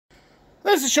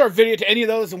This is a short video to any of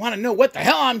those that want to know what the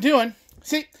hell I'm doing.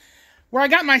 See, where I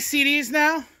got my CDs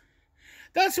now,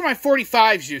 that's where my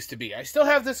 45's used to be. I still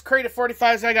have this crate of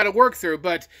 45's I got to work through,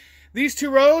 but these 2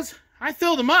 rows, I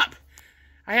filled them up.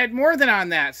 I had more than on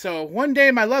that. So one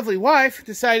day my lovely wife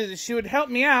decided that she would help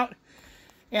me out.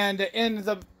 And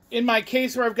in my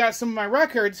case where I've got some of my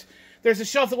records, there's a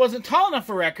shelf that wasn't tall enough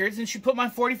for records, and she put my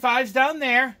 45's down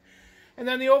there, and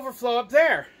then the overflow up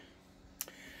there.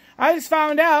 I just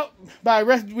found out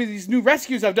with these new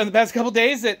rescues I've done the past couple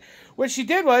days that what she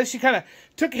did was she kind of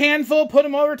took a handful, put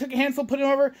them over, took a handful, put them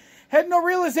over, had no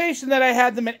realization that I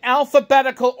had them in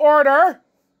alphabetical order.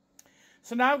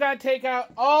 So now I've got to take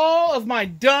out all of my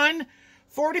done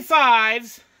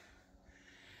 45's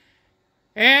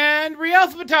and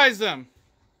re-alphabetize them.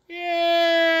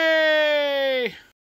 Yay!